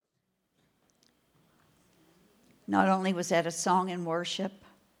Not only was that a song in worship,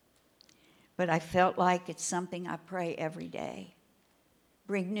 but I felt like it's something I pray every day.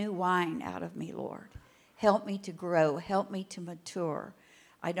 Bring new wine out of me, Lord. Help me to grow. Help me to mature.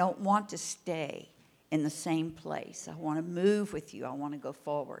 I don't want to stay in the same place. I want to move with you. I want to go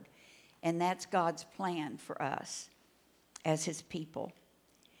forward. And that's God's plan for us as his people.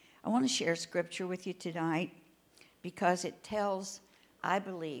 I want to share scripture with you tonight because it tells, I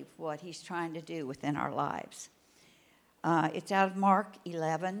believe, what he's trying to do within our lives. It's out of Mark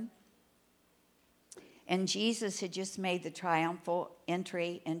 11. And Jesus had just made the triumphal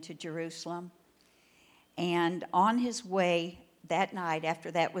entry into Jerusalem. And on his way that night,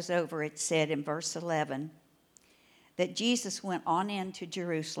 after that was over, it said in verse 11, that Jesus went on into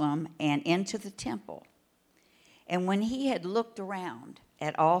Jerusalem and into the temple. And when he had looked around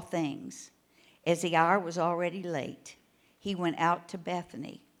at all things, as the hour was already late, he went out to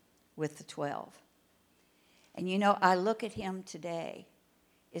Bethany with the 12. And you know, I look at him today.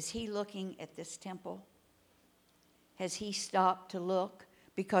 Is he looking at this temple? Has he stopped to look?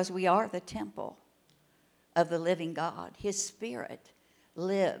 Because we are the temple of the living God. His Spirit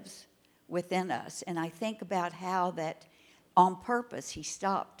lives within us. And I think about how that on purpose he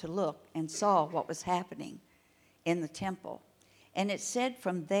stopped to look and saw what was happening in the temple. And it said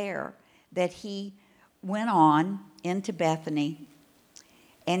from there that he went on into Bethany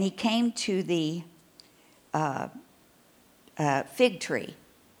and he came to the fig tree.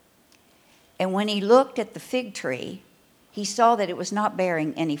 And when he looked at the fig tree, he saw that it was not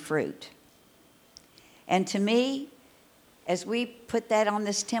bearing any fruit. And to me, as we put that on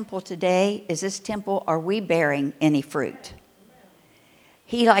this temple today, is this temple, are we bearing any fruit?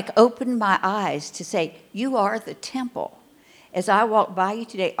 He opened my eyes to say, you are the temple. As I walk by you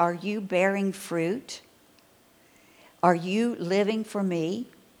today, are you bearing fruit? Are you living for me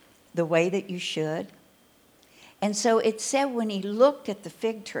the way that you should? And so it said when he looked at the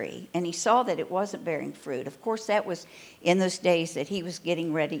fig tree and he saw that it wasn't bearing fruit, of course that was in those days that he was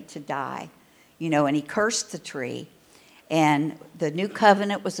getting ready to die, and he cursed the tree. And the new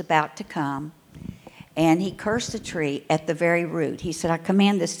covenant was about to come. And he cursed the tree at the very root. He said, I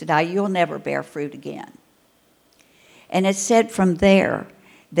command this to die. You'll never bear fruit again. And it said from there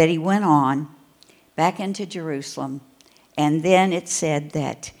that he went on back into Jerusalem. And then it said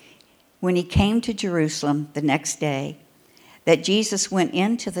that when he came to Jerusalem the next day, that Jesus went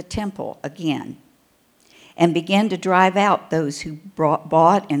into the temple again and began to drive out those who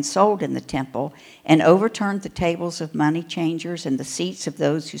bought and sold in the temple and overturned the tables of money changers and the seats of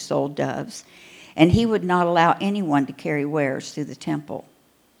those who sold doves. And he would not allow anyone to carry wares through the temple.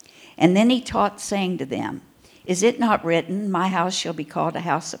 And then he taught, saying to them, is it not written, my house shall be called a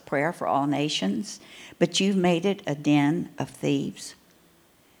house of prayer for all nations, but you've made it a den of thieves?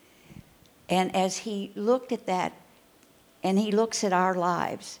 And as he looked at that, and he looks at our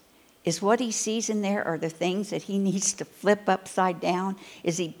lives, is what he sees in there are the things that he needs to flip upside down?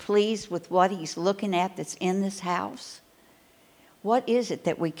 Is he pleased with what he's looking at that's in this house? What is it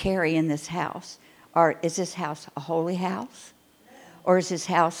that we carry in this house? Or is this house a holy house? Or is this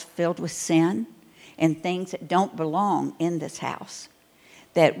house filled with sin and things that don't belong in this house?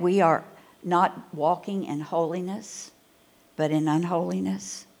 That we are not walking in holiness, but in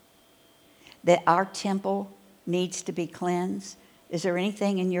unholiness? That our temple needs to be cleansed? Is there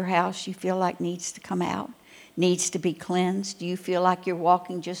anything in your house you feel like needs to come out, needs to be cleansed? Do you feel like you're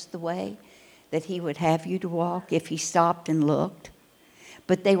walking just the way that he would have you to walk if he stopped and looked?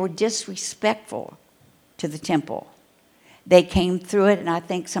 But they were disrespectful to the temple. They came through it, and I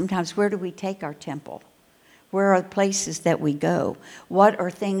think sometimes, where do we take our temple? Where are the places that we go? What are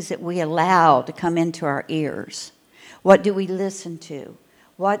things that we allow to come into our ears? What do we listen to?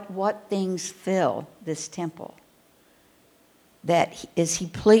 What things fill this temple? Is he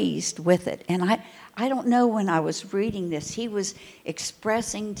pleased with it? And I don't know, when I was reading this, he was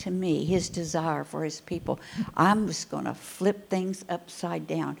expressing to me his desire for his people. I'm just going to flip things upside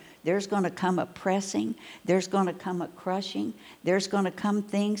down. There's going to come a pressing. There's going to come a crushing. There's going to come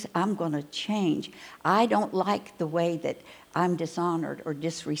things I'm going to change. I don't like the way that I'm dishonored or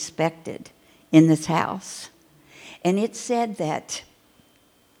disrespected in this house. And it said that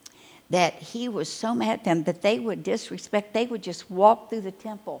he was so mad at them that they would disrespect. They would just walk through the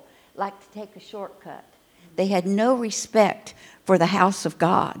temple like to take a shortcut. They had no respect for the house of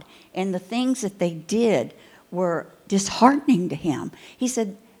God. And the things that they did were disheartening to him. He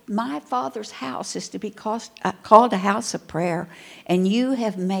said, my Father's house is to be called a house of prayer, and you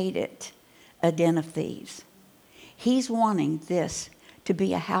have made it a den of thieves. He's wanting this to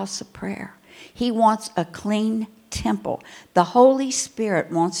be a house of prayer. He wants a clean temple. The Holy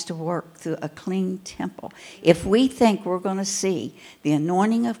Spirit wants to work through a clean temple. If we think we're going to see the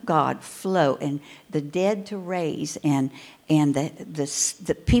anointing of God flow and the dead to raise and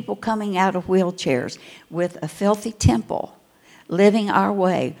the people coming out of wheelchairs with a filthy temple living our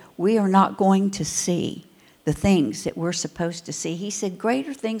way, we are not going to see the things that we're supposed to see. He said,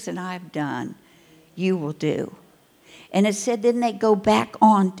 greater things than I have done, you will do. And it said, then they go back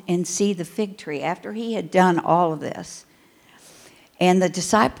on and see the fig tree after he had done all of this. And the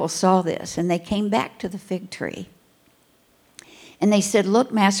disciples saw this, and they came back to the fig tree. And they said,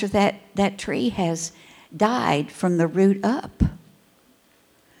 look, Master, that tree has died from the root up.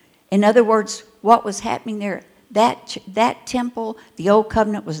 In other words, what was happening there? That temple, the old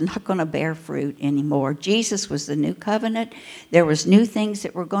covenant, was not going to bear fruit anymore. Jesus was the new covenant. There was new things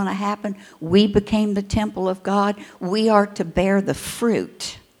that were going to happen. We became the temple of God. We are to bear the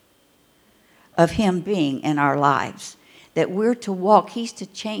fruit of him being in our lives. That we're to walk. He's to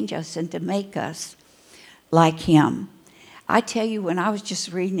change us and to make us like him. I tell you, when I was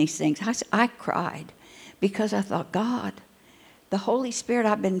just reading these things, I cried because I thought, God, the Holy Spirit,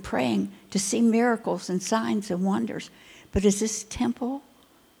 I've been praying to see miracles and signs and wonders. But is this temple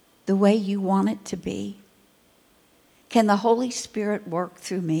the way you want it to be? Can the Holy Spirit work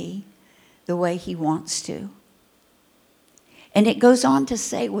through me the way he wants to? And it goes on to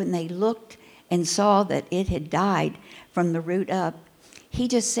say, when they looked and saw that it had died from the root up, he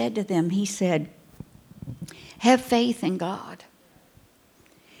just said to them, he said, have faith in God.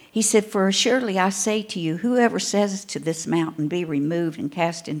 He said, for surely I say to you, whoever says to this mountain, be removed and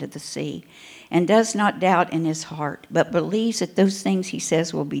cast into the sea, and does not doubt in his heart, but believes that those things he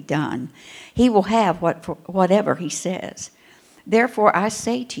says will be done, he will have whatever he says. Therefore I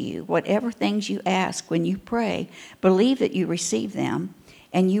say to you, whatever things you ask when you pray, believe that you receive them,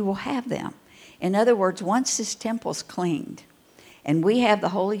 and you will have them. In other words, once this temple's cleaned, and we have the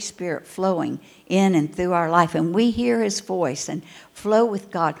Holy Spirit flowing in and through our life, and we hear his voice and flow with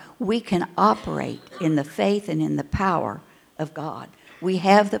God, we can operate in the faith and in the power of God. We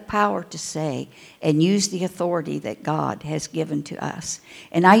have the power to say and use the authority that God has given to us.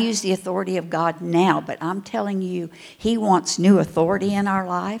 And I use the authority of God now, but I'm telling you, he wants new authority in our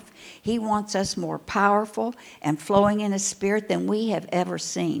life. He wants us more powerful and flowing in his Spirit than we have ever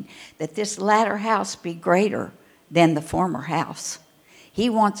seen. That this latter house be greater than the former house. He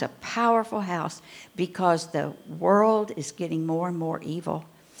wants a powerful house because the world is getting more and more evil.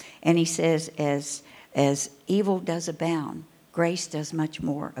 And he says, as evil does abound, grace does much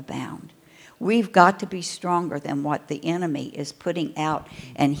more abound. We've got to be stronger than what the enemy is putting out.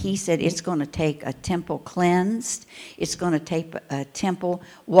 And he said it's going to take a temple cleansed. It's going to take a temple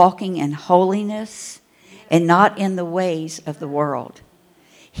walking in holiness and not in the ways of the world.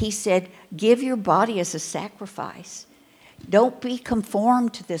 He said, give your body as a sacrifice. Don't be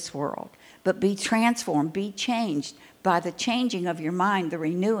conformed to this world, but be transformed, be changed by the changing of your mind, the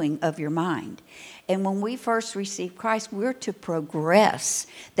renewing of your mind. And when we first receive Christ, we're to progress.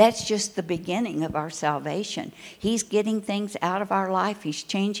 That's just the beginning of our salvation. He's getting things out of our life. He's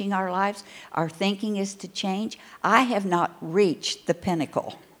changing our lives. Our thinking is to change. I have not reached the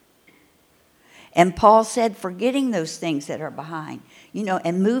pinnacle. And Paul said, forgetting those things that are behind,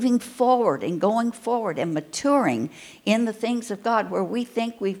 and moving forward and going forward and maturing in the things of God, where we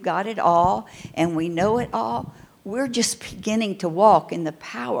think we've got it all and we know it all. We're just beginning to walk in the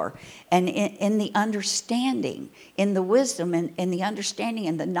power and in the understanding, in the wisdom and in the understanding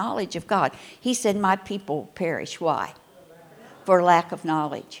and the knowledge of God. He said, my people perish. Why? For lack of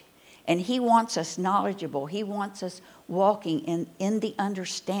knowledge. And he wants us knowledgeable. He wants us walking in the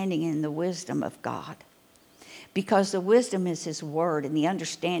understanding and the wisdom of God. Because the wisdom is his word, and the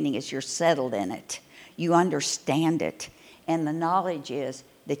understanding is you're settled in it. You understand it. And the knowledge is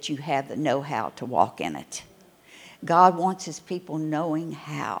that you have the know-how to walk in it. God wants his people knowing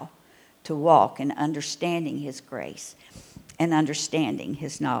how to walk and understanding his grace and understanding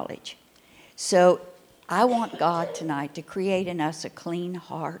his knowledge. So I want God tonight to create in us a clean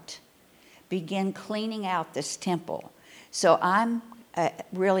heart. Begin cleaning out this temple. So I'm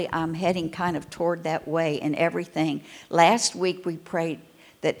heading kind of toward that way in everything. Last week we prayed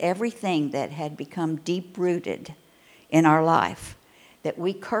that everything that had become deep-rooted in our life, that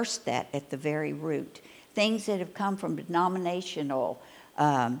we cursed that at the very root. Things that have come from denominational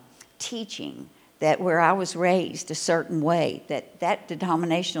teaching, that where I was raised a certain way, that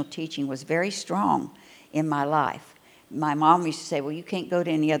denominational teaching was very strong in my life. My mom used to say, well, you can't go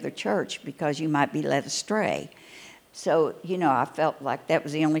to any other church because you might be led astray. So, I felt like that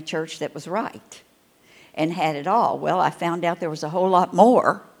was the only church that was right and had it all. Well, I found out there was a whole lot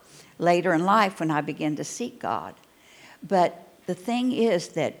more later in life when I began to seek God. But the thing is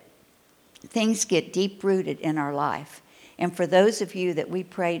that things get deep-rooted in our life. And for those of you that we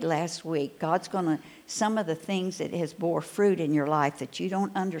prayed last week, God's going to, some of the things that has bore fruit in your life that you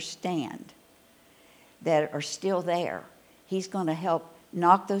don't understand, that are still there, He's going to help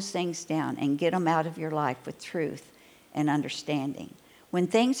knock those things down and get them out of your life with truth and understanding. When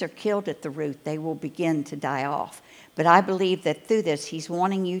things are killed at the root, they will begin to die off. But I believe that through this, He's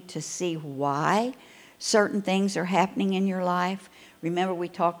wanting you to see why certain things are happening in your life. Remember, we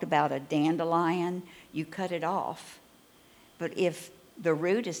talked about a dandelion. You cut it off. But if the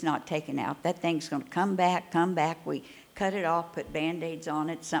root is not taken out, that thing's going to come back. We cut it off, put Band-Aids on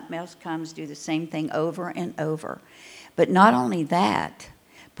it. Something else comes, do the same thing over and over. But not only that,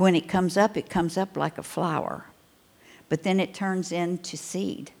 when it comes up like a flower. But then it turns into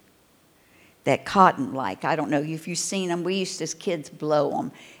seed. That cotton-like. I don't know if you've seen them. We used to, as kids, blow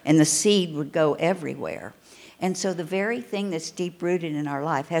them. And the seed would go everywhere. And so the very thing that's deep-rooted in our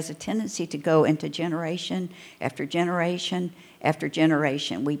life has a tendency to go into generation after generation after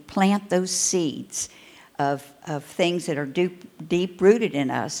generation. We plant those seeds of things that are deep-rooted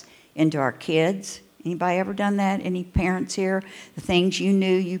in us into our kids. Anybody ever done that? Any parents here? The things you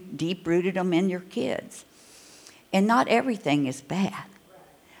knew, you deep-rooted them in your kids. And not everything is bad.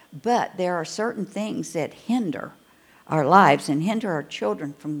 But there are certain things that hinder our lives and hinder our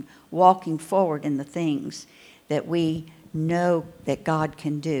children from walking forward in the things that we know that God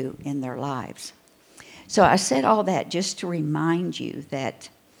can do in their lives. So I said all that just to remind you that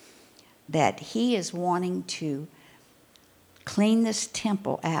He is wanting to clean this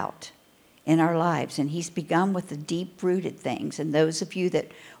temple out in our lives. And He's begun with the deep-rooted things. And those of you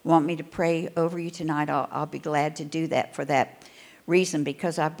that want me to pray over you tonight, I'll be glad to do that for that reason,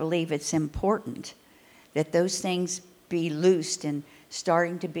 because I believe it's important that those things be loosed and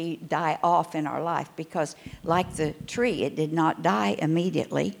starting to die off in our life. Because like the tree, it did not die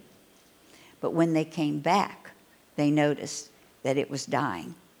immediately. But when they came back, they noticed that it was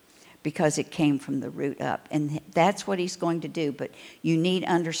dying because it came from the root up. And that's what He's going to do. But you need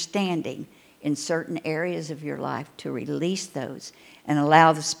understanding in certain areas of your life to release those and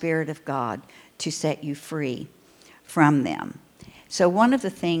allow the Spirit of God to set you free from them. So one of the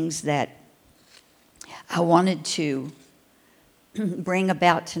things that I wanted to bring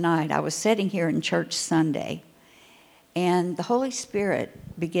about tonight, I was sitting here in church Sunday, and the Holy Spirit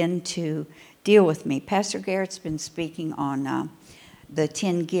began to deal with me. Pastor Garrett's been speaking on the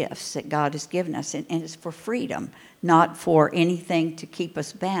 10 gifts that God has given us, and it's for freedom, not for anything to keep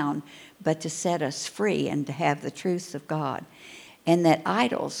us bound, but to set us free and to have the truths of God. And that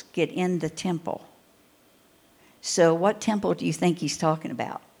idols get in the temple. So what temple do you think he's talking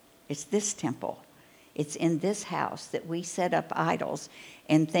about? It's this temple. It's in this house that we set up idols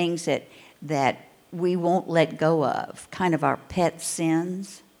and things that we won't let go of, kind of our pet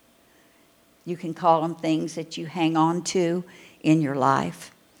sins. You can call them things that you hang on to in your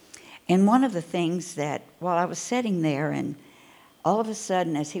life. And one of the things that, while I was sitting there, and all of a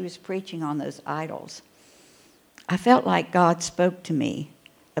sudden as he was preaching on those idols, I felt like God spoke to me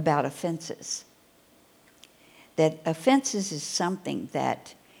about offenses. That offenses is something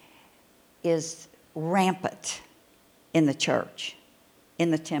that is rampant in the church,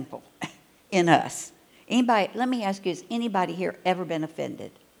 in the temple, in us. Anybody, let me ask you, has anybody here ever been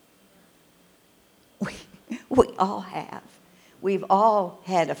offended? We all have. We've all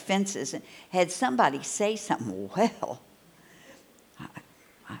had offenses and had somebody say something, well,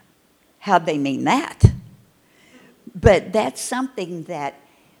 how'd they mean that? But that's something that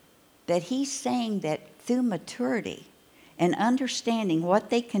he's saying that through maturity and understanding what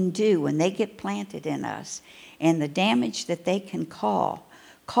they can do when they get planted in us and the damage that they can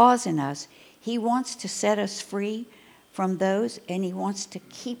cause in us, he wants to set us free from those, and he wants to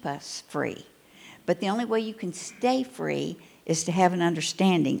keep us free. But the only way you can stay free is to have an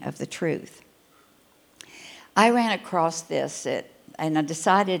understanding of the truth. I ran across this, and I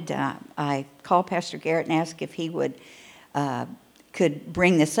decided, I called Pastor Garrett and asked if he could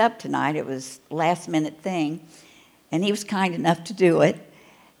bring this up tonight. It was a last-minute thing, and he was kind enough to do it.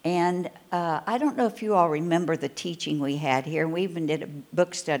 And I don't know if you all remember the teaching we had here. We even did a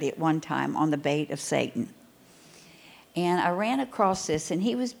book study at one time on the bait of Satan. And I ran across this, and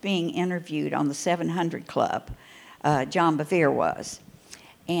he was being interviewed on the 700 Club. John Bevere was.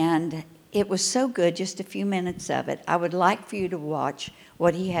 And it was so good, just a few minutes of it. I would like for you to watch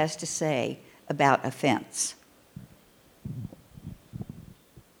what he has to say about offense.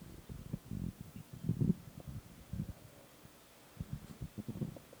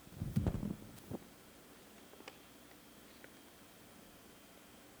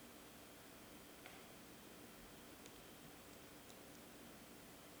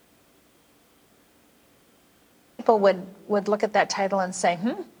 People would look at that title and say,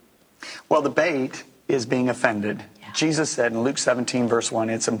 Well, the bait is being offended. Yeah. Jesus said in Luke 17, verse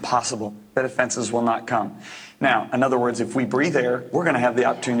 1, it's impossible that offenses will not come. Now, in other words, if we breathe air, we're going to have the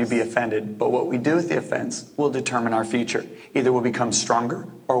opportunity to be offended. But what we do with the offense will determine our future. Either we'll become stronger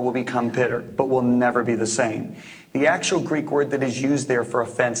or we'll become bitter, but we'll never be the same. The actual Greek word that is used there for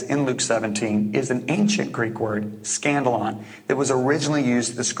offense in Luke 17 is an ancient Greek word, scandalon, that was originally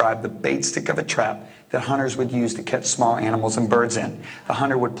used to describe the bait stick of a trap that hunters would use to catch small animals and birds in. The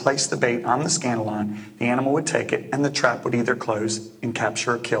hunter would place the bait on the scandalon, the animal would take it, and the trap would either close and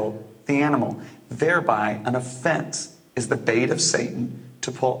capture or kill the animal. Thereby, an offense is the bait of Satan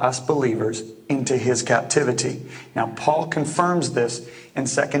to pull us believers into his captivity. Now, Paul confirms this in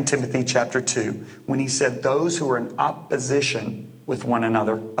 2 Timothy chapter 2, when he said those who are in opposition with one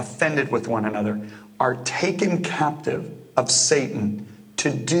another, offended with one another, are taken captive of Satan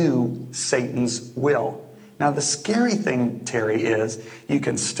to do Satan's will. Now, the scary thing, Terry, is you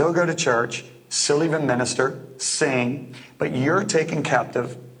can still go to church, still even minister, sing, but you're taken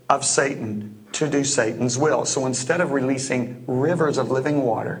captive of Satan to do Satan's will. So instead of releasing rivers of living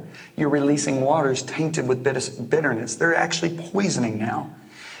water, you're releasing waters tainted with bitterness. They're actually poisoning now.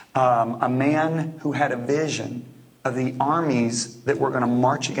 A man who had a vision of the armies that were going to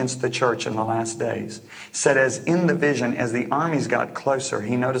march against the church in the last days said, as in the vision, as the armies got closer,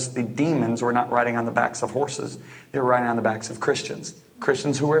 he noticed the demons were not riding on the backs of horses. They were riding on the backs of Christians.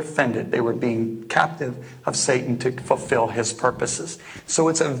 Christians who were offended. They were being captive of Satan to fulfill his purposes. So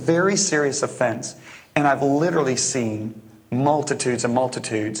it's a very serious offense. And I've literally seen multitudes and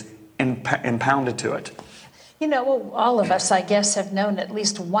multitudes impounded to it. You know, well, all of us, I guess, have known at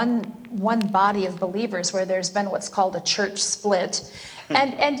least one body of believers where there's been what's called a church split.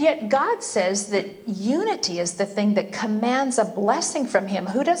 And yet God says that unity is the thing that commands a blessing from him.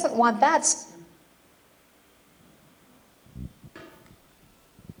 Who doesn't want that?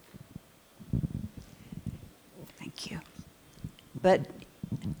 Thank you. But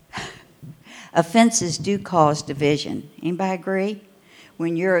offenses do cause division. Anybody agree?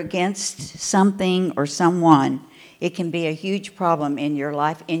 When you're against something or someone, it can be a huge problem in your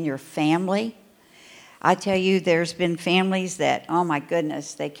life, in your family. I tell you, there's been families that, oh my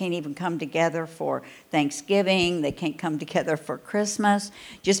goodness, they can't even come together for Thanksgiving. They can't come together for Christmas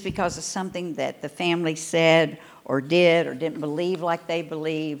just because of something that the family said or did or didn't believe like they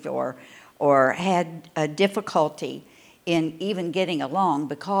believed or had a difficulty in even getting along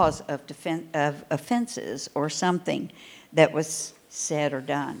because of offenses or something that was said or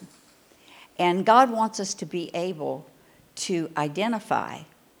done. And God wants us to be able to identify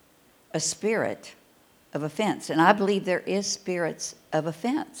a spirit of offense. And I believe there is spirits of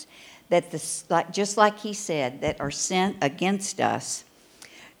offense that just like he said, that are sent against us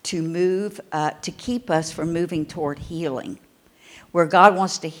to move, to keep us from moving toward healing. Where God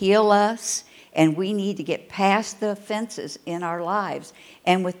wants to heal us, and we need to get past the offenses in our lives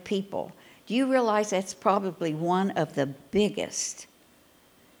and with people. Do you realize that's probably one of the biggest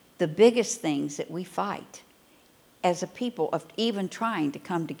things that we fight as a people of even trying to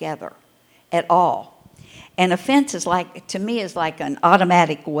come together at all? And offense is like, to me, is like an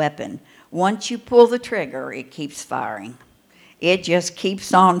automatic weapon. Once you pull the trigger, it keeps firing. It just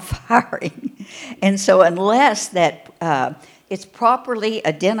keeps on firing. And so unless that it's properly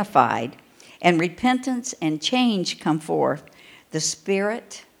identified and repentance and change come forth, the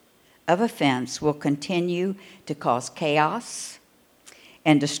spirit of offense will continue to cause chaos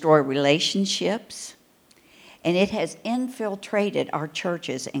and destroy relationships. And it has infiltrated our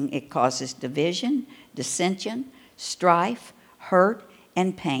churches, and it causes division, dissension, strife, hurt,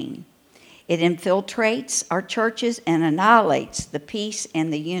 and pain. It infiltrates our churches and annihilates the peace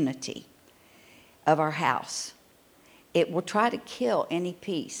and the unity of our house. It will try to kill any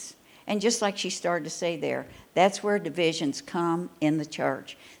peace. And just like she started to say there, that's where divisions come in the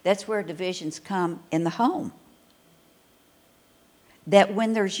church. That's where divisions come in the home. That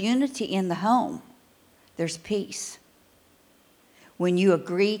when there's unity in the home, there's peace. When you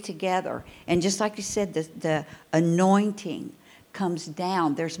agree together, and just like you said, the anointing comes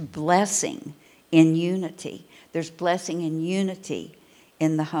down. There's blessing in unity. There's blessing in unity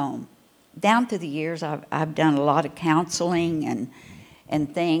in the home. Down through the years, I've done a lot of counseling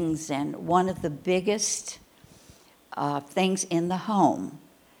and things, and one of the biggest things in the home,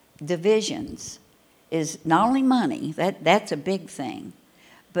 divisions, is not only money, that's a big thing,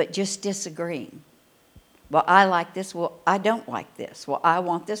 but just disagreeing. Well, I like this. Well, I don't like this. Well, I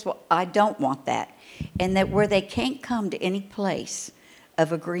want this. Well, I don't want that. And that where they can't come to any place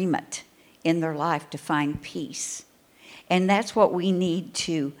of agreement in their life to find peace. And that's what we need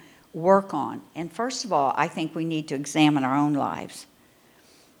to work on. And first of all, I think we need to examine our own lives.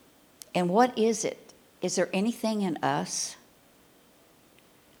 And what is it? Is there anything in us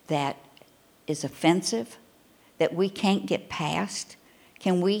that is offensive, that we can't get past?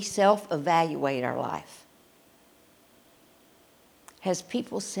 Can we self-evaluate our life? Has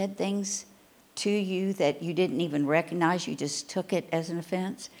people said things to you that you didn't even recognize, you just took it as an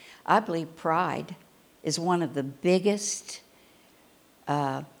offense? I believe pride is one of the biggest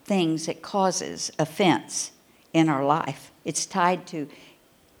things that causes offense in our life. It's tied to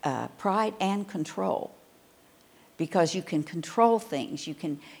pride and control, because you can control things. You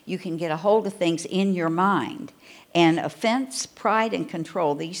can get a hold of things in your mind. And offense, pride, and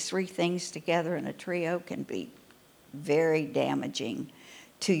control, these three things together in a trio can be very damaging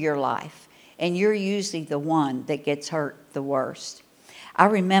to your life. And you're usually the one that gets hurt the worst. I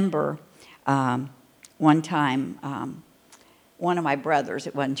remember one time, one of my brothers,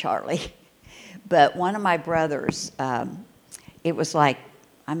 it wasn't Charlie, but one of my brothers, it was like,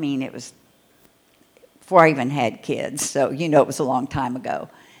 it was before I even had kids, so it was a long time ago.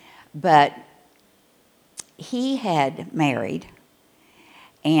 But he had married,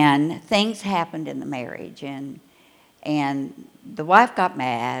 and things happened in the marriage, and the wife got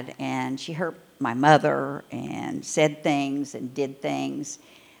mad, and she hurt my mother and said things and did things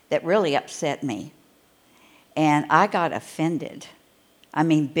that really upset me. And I got offended,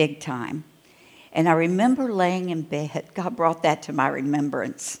 big time. And I remember laying in bed. God brought that to my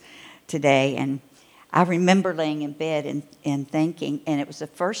remembrance today. And I remember laying in bed and thinking, and it was the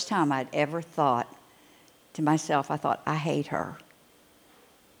first time I'd ever thought to myself, I hate her.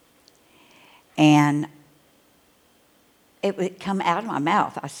 And it would come out of my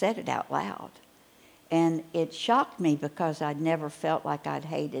mouth. I said it out loud. And it shocked me because I'd never felt like I'd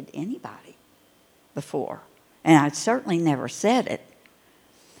hated anybody before. And I'd certainly never said it.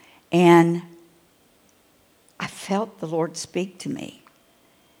 And I felt the Lord speak to me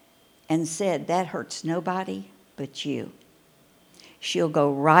and said, that hurts nobody but you. She'll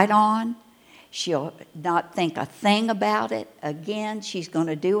go right on. She'll not think a thing about it. Again, she's going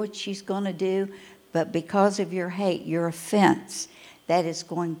to do what she's going to do. But because of your hate, your offense, that is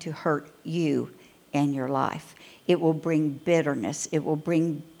going to hurt you and your life. It will bring bitterness. It will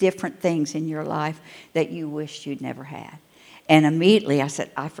bring different things in your life that you wished you'd never had. And immediately I said,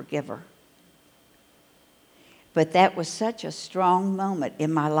 I forgive her. But that was such a strong moment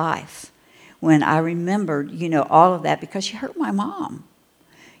in my life when I remembered, all of that, because she hurt my mom.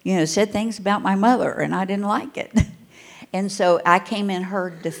 Said things about my mother, and I didn't like it. And so I came in her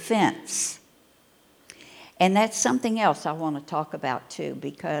defense. And that's something else I want to talk about too,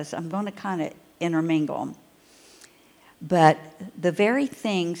 because I'm going to kind of intermingle them. But the very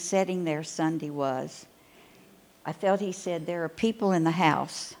thing sitting there Sunday was, I felt he said, there are people in the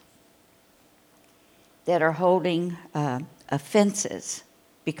house that are holding offenses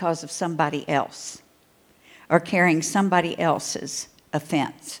because of somebody else, or carrying somebody else's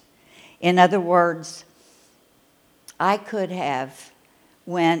offense. In other words, I could have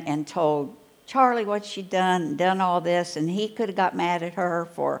went and told Charlie what she'd done all this, and he could have got mad at her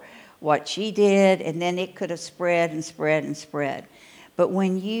for what she did, and then it could have spread and spread and spread. But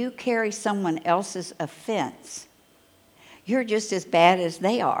when you carry someone else's offense, you're just as bad as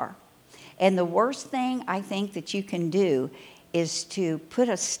they are. And the worst thing I think that you can do is to put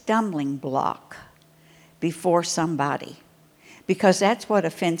a stumbling block before somebody, because that's what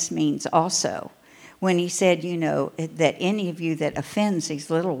offense means also. When he said, that any of you that offends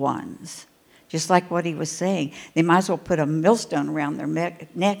these little ones, just like what he was saying, they might as well put a millstone around their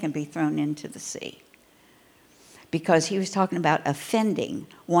neck and be thrown into the sea. Because he was talking about offending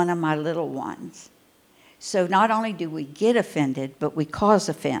one of my little ones. So not only do we get offended, but we cause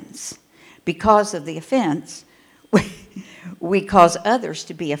offense. Because of the offense, we cause others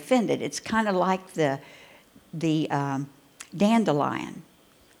to be offended. It's kind of like the dandelion,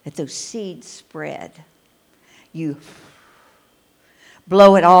 that those seeds spread. You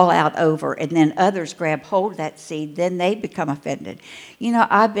blow it all out over, and then others grab hold of that seed, then they become offended.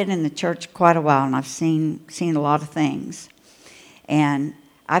 I've been in the church quite a while, and I've seen a lot of things. And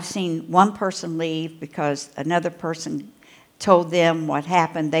I've seen one person leave because another person told them what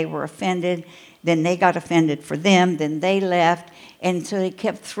happened. They were offended. Then they got offended for them. Then they left. And so they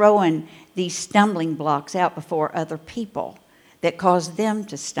kept throwing these stumbling blocks out before other people that caused them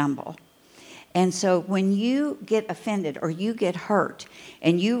to stumble. And so when you get offended or you get hurt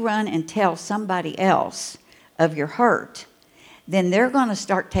and you run and tell somebody else of your hurt, then they're going to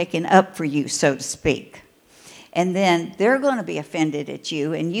start taking up for you, so to speak. And then they're going to be offended at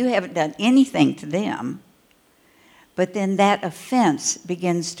you, and you haven't done anything to them. but then that offense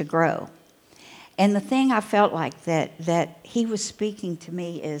begins to grow. And the thing I felt like that he was speaking to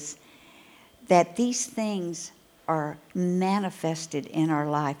me is that these things are manifested in our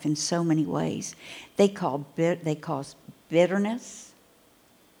life in so many ways. They cause bitterness.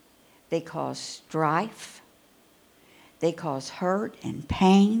 They cause strife. They cause hurt and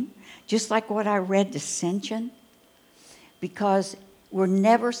pain. Just like what I read, dissension. Because we're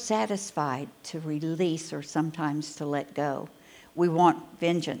never satisfied to release or sometimes to let go. We want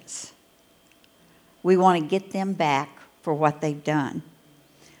vengeance. We want to get them back for what they've done.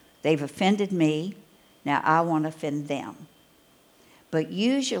 They've offended me. Now I want to offend them. But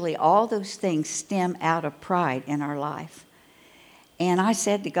usually all those things stem out of pride in our life. And I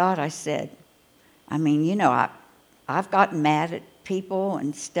said to God, I've gotten mad at people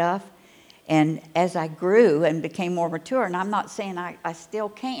and stuff. And as I grew and became more mature, and I'm not saying I still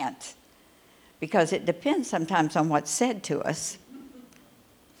can't, because it depends sometimes on what's said to us.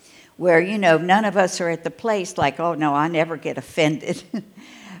 Where, none of us are at the place like, oh, no, I never get offended.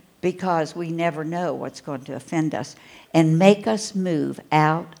 Because we never know what's going to offend us and make us move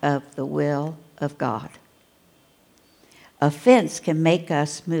out of the will of God. Offense can make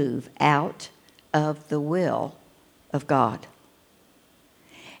us move out of the will of God.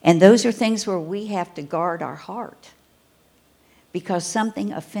 And those are things where we have to guard our heart because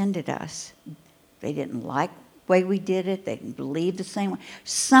something offended us. They didn't like the way we did it. They didn't believe the same way.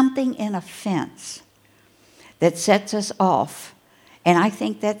 Something in offense that sets us off. And I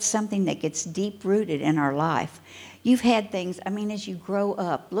think that's something that gets deep-rooted in our life. You've had things, as you grow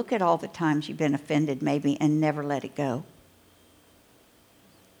up, look at all the times you've been offended maybe and never let it go.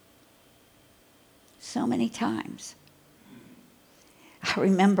 So many times. I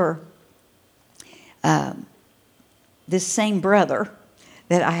remember this same brother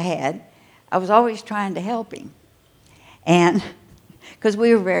that I had, I was always trying to help him. And because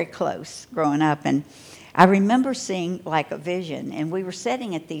we were very close growing up. And I remember seeing like a vision, and we were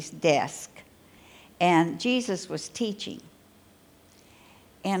sitting at these desks, and Jesus was teaching.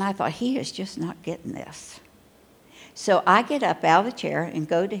 And I thought, he is just not getting this. So I get up out of the chair and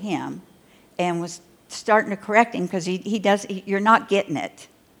go to him and was starting to correct him because you're not getting it.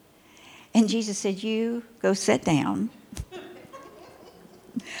 And Jesus said, you go sit down.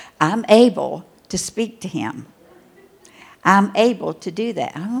 I'm able to speak to him. I'm able to do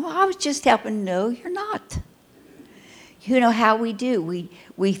that. I was just helping. No, you're not. You know how we do.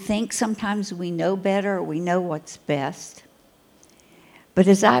 We think sometimes we know better or we know what's best. But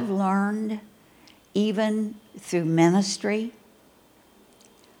as I've learned, even through ministry,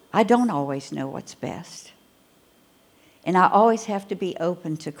 I don't always know what's best. And I always have to be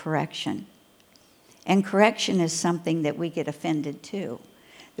open to correction. And correction is something that we get offended too.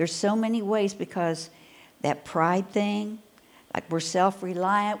 There's so many ways because that pride thing, like we're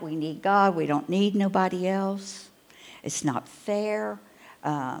self-reliant, we need God, we don't need nobody else. It's not fair.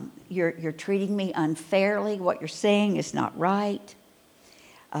 You're treating me unfairly. What you're saying is not right.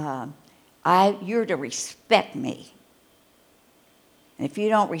 You're to respect me. And if you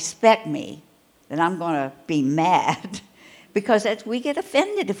don't respect me, then I'm going to be mad. Because we get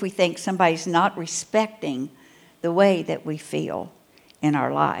offended if we think somebody's not respecting the way that we feel in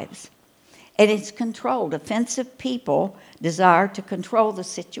our lives. And it's controlled. Offensive people desire to control the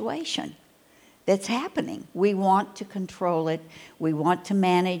situation that's happening. We want to control it. We want to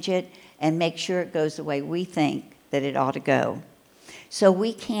manage it and make sure it goes the way we think that it ought to go. So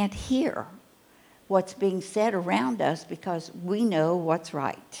we can't hear what's being said around us because we know what's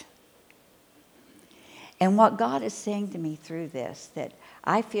right. And what God is saying to me through this, that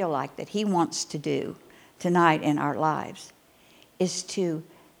I feel like that he wants to do tonight in our lives, is to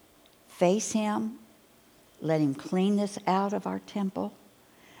face him, let him clean this out of our temple,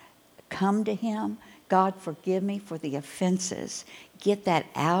 come to him. God, forgive me for the offenses. Get that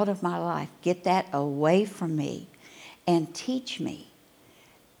out of my life. Get that away from me. And teach me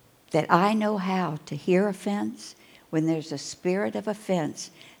that I know how to hear offense when there's a spirit of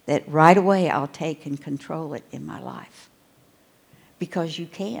offense, that right away I'll take and control it in my life. Because you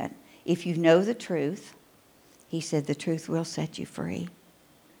can. If you know the truth, he said the truth will set you free.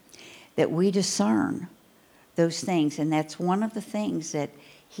 That we discern those things. And that's one of the things that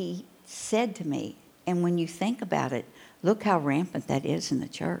he said to me. And when you think about it, look how rampant that is in the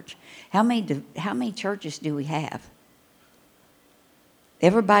church. How many churches do we have?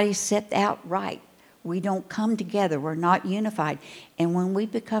 Everybody's set out right. We don't come together. We're not unified. And when we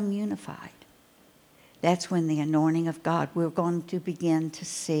become unified, that's when the anointing of God, we're going to begin to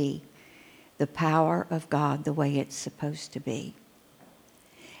see the power of God the way it's supposed to be.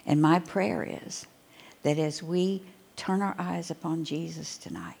 And my prayer is that as we turn our eyes upon Jesus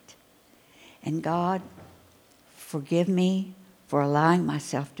tonight. And God, forgive me for allowing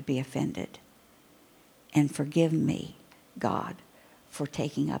myself to be offended. And forgive me, God, for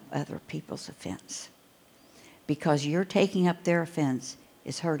taking up other people's offense. Because your taking up their offense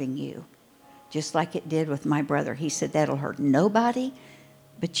is hurting you. Just like it did with my brother. He said that'll hurt nobody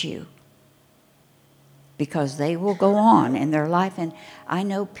but you. Because they will go on in their life. And I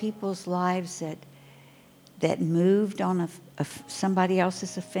know people's lives that moved on somebody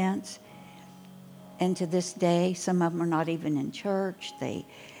else's offense. And to this day, some of them are not even in church.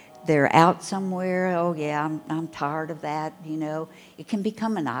 They're out somewhere. Oh, yeah, I'm tired of that, you know. It can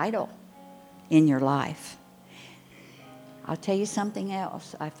become an idol in your life. I'll tell you something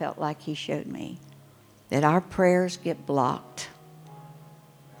else I felt like he showed me. That our prayers get blocked.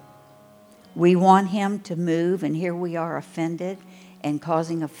 We want him to move, and here we are offended and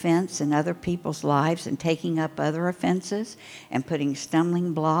causing offense in other people's lives and taking up other offenses and putting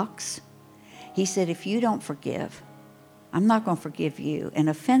stumbling blocks. He said, if you don't forgive, I'm not going to forgive you. And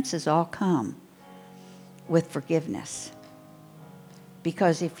offenses all come with forgiveness.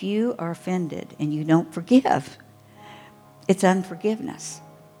 Because if you are offended and you don't forgive, it's unforgiveness.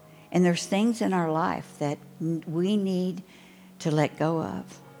 And there's things in our life that we need to let go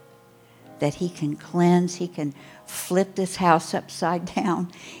of. That he can cleanse, he can flip this house upside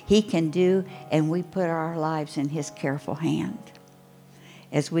down. He can do, and we put our lives in his careful hand.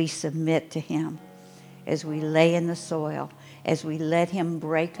 As we submit to him, as we lay in the soil, as we let him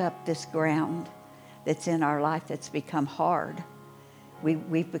break up this ground that's in our life that's become hard.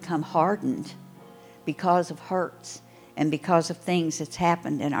 We've become hardened because of hurts and because of things that's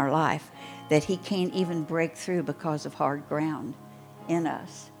happened in our life that he can't even break through because of hard ground in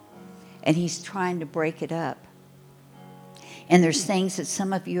us. And he's trying to break it up. And there's things that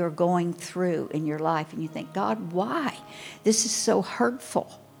some of you are going through in your life and you think, God, why? This is so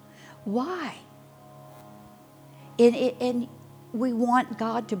hurtful. Why? And we want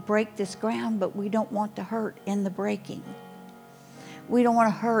God to break this ground, but we don't want to hurt in the breaking. We don't want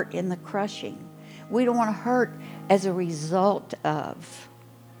to hurt in the crushing. We don't want to hurt as a result of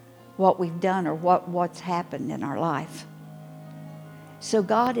what we've done or what's happened in our life. So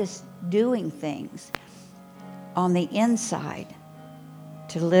God is doing things on the inside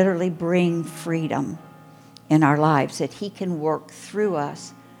to literally bring freedom in our lives, that he can work through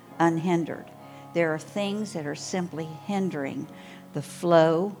us unhindered. There are things that are simply hindering the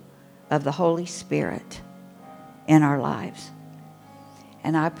flow of the Holy Spirit in our lives.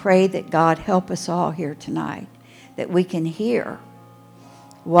 And I pray that God help us all here tonight, that we can hear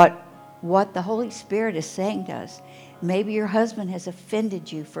what the Holy Spirit is saying to us. Maybe your husband has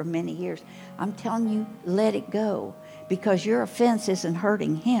offended you for many years. I'm telling you, let it go, because your offense isn't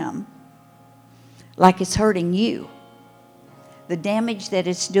hurting him like it's hurting you. The damage that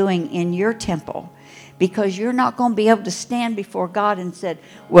it's doing in your temple, because you're not going to be able to stand before God and say,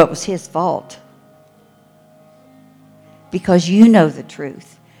 well, it was his fault. Because you know the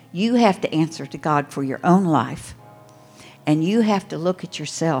truth. You have to answer to God for your own life. And you have to look at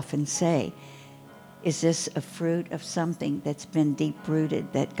yourself and say, is this a fruit of something that's been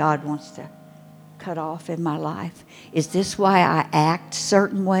deep-rooted that God wants to cut off in my life? Is this why I act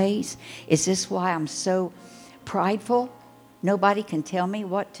certain ways? Is this why I'm so prideful? Nobody can tell me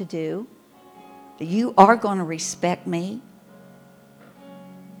what to do. You are going to respect me.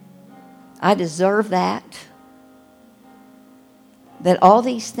 I deserve that. That all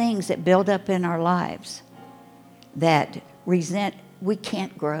these things that build up in our lives that resent, we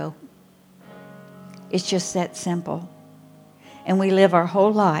can't grow. It's just that simple. And we live our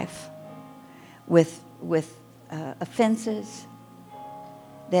whole life with offenses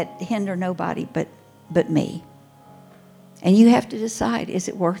that hinder nobody but me. And you have to decide, is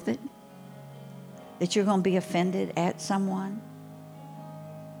it worth it? That you're going to be offended at someone?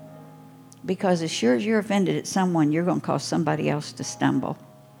 Because as sure as you're offended at someone, you're going to cause somebody else to stumble.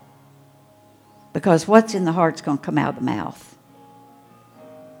 Because what's in the heart's going to come out of the mouth.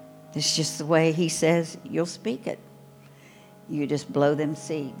 It's just the way he says you'll speak it. You just blow them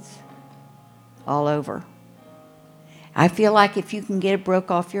seeds all over. I feel like if you can get it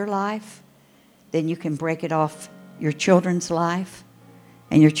broke off your life, then you can break it off your children's life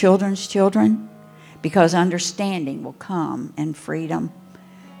and your children's children, because understanding will come and freedom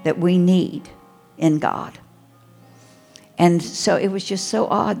that we need in God. And so it was just so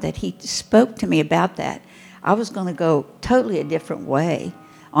odd that he spoke to me about that. I was going to go totally a different way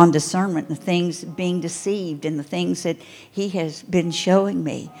on discernment and the things, being deceived and the things that he has been showing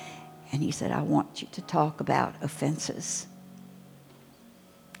me. And he said, I want you to talk about offenses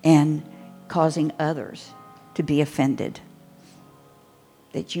and causing others to be offended,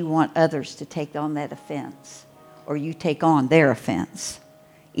 that you want others to take on that offense, or you take on their offense.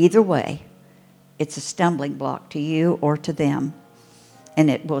 Either way, it's a stumbling block to you or to them, and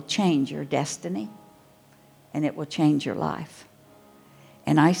it will change your destiny, and it will change your life.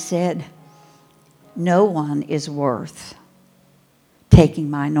 And I said, no one is worth taking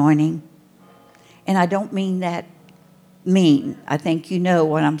my anointing. And I don't mean that mean. I think you know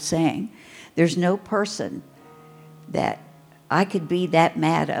what I'm saying. There's no person that I could be that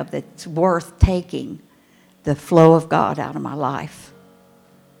mad of that's worth taking the flow of God out of my life.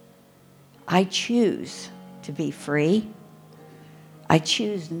 I choose to be free. I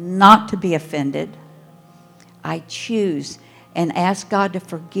choose not to be offended. I choose and ask God to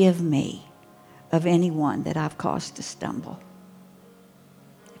forgive me of anyone that I've caused to stumble.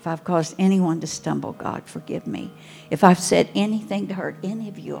 If I've caused anyone to stumble, God, forgive me. If I've said anything to hurt any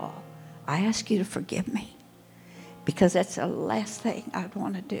of you all, I ask you to forgive me, because that's the last thing I'd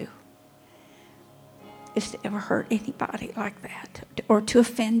want to do, is to ever hurt anybody like that or to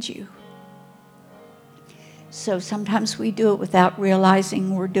offend you. So sometimes we do it without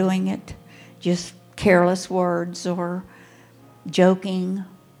realizing we're doing it, just careless words or joking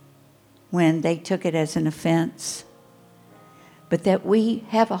when they took it as an offense. But that we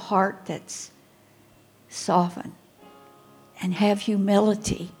have a heart that's softened and have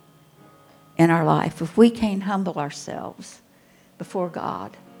humility in our life. If we can't humble ourselves before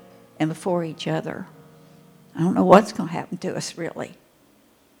God and before each other, I don't know what's going to happen to us, really.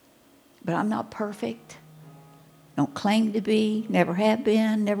 But I'm not perfect. Don't claim to be, never have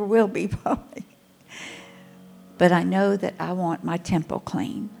been, never will be, probably. But I know that I want my temple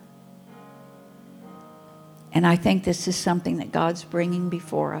clean. And I think this is something that God's bringing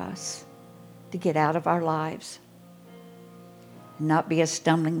before us to get out of our lives and not be a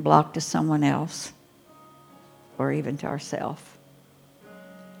stumbling block to someone else or even to ourselves.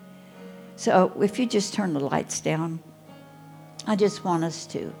 So if you just turn the lights down, I just want us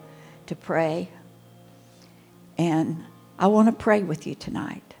to pray. And I want to pray with you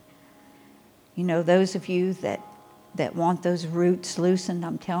tonight. You know, those of you that want those roots loosened,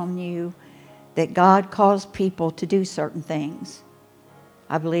 I'm telling you that God calls people to do certain things.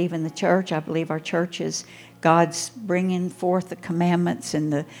 I believe in the church. I believe our church is God's bringing forth the commandments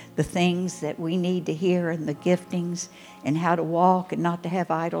and the things that we need to hear, and the giftings and how to walk and not to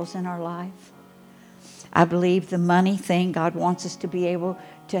have idols in our life. I believe the money thing, God wants us to be able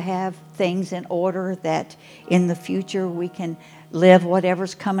to have things in order that in the future we can live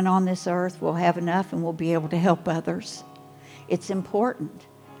whatever's coming on this earth. We'll have enough and we'll be able to help others. It's important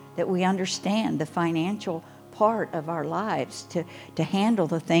that we understand the financial part of our lives to handle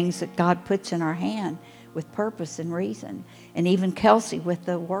the things that God puts in our hand with purpose and reason. And even Kelsey with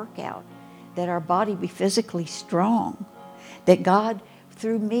the workout, that our body be physically strong, that God,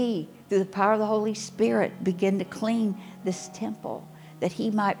 through me, through the power of the Holy Spirit, begin to clean this temple, that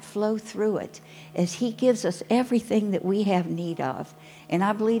He might flow through it as He gives us everything that we have need of. And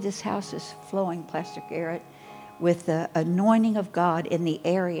I believe this house is flowing, Pastor Garrett, with the anointing of God in the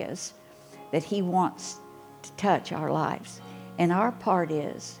areas that He wants to touch our lives. And our part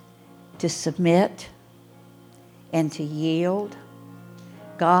is to submit and to yield.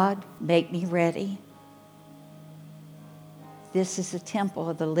 God, make me ready. This is the temple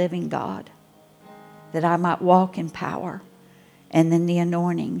of the living God, that I might walk in power, and then the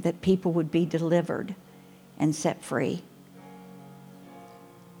anointing, that people would be delivered and set free.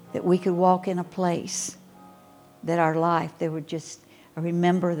 That we could walk in a place that our life, they would just, I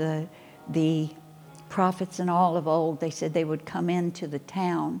remember the prophets and all of old, they said they would come into the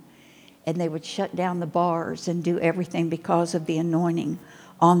town and they would shut down the bars and do everything because of the anointing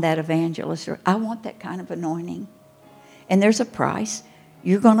on that evangelist. I want that kind of anointing. And there's a price.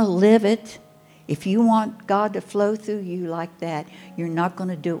 You're going to live it. If you want God to flow through you like that, you're not going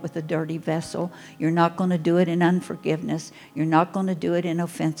to do it with a dirty vessel. You're not going to do it in unforgiveness. You're not going to do it in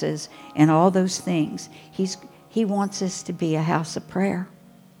offenses and all those things. He wants us to be a house of prayer.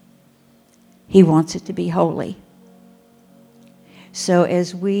 He wants it to be holy. So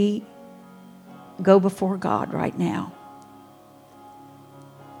as we go before God right now,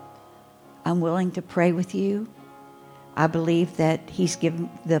 I'm willing to pray with you. I believe that He's given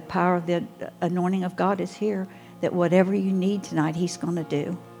the power of the anointing of God is here, that whatever you need tonight, He's going to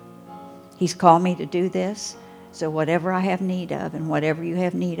do. He's called me to do this. So whatever I have need of and whatever you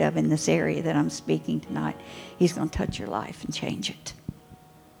have need of in this area that I'm speaking tonight, He's going to touch your life and change it.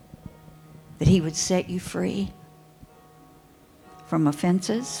 That He would set you free from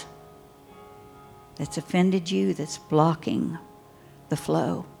offenses that's offended you, that's blocking the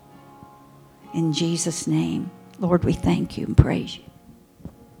flow. In Jesus' name, Lord, we thank you and praise you.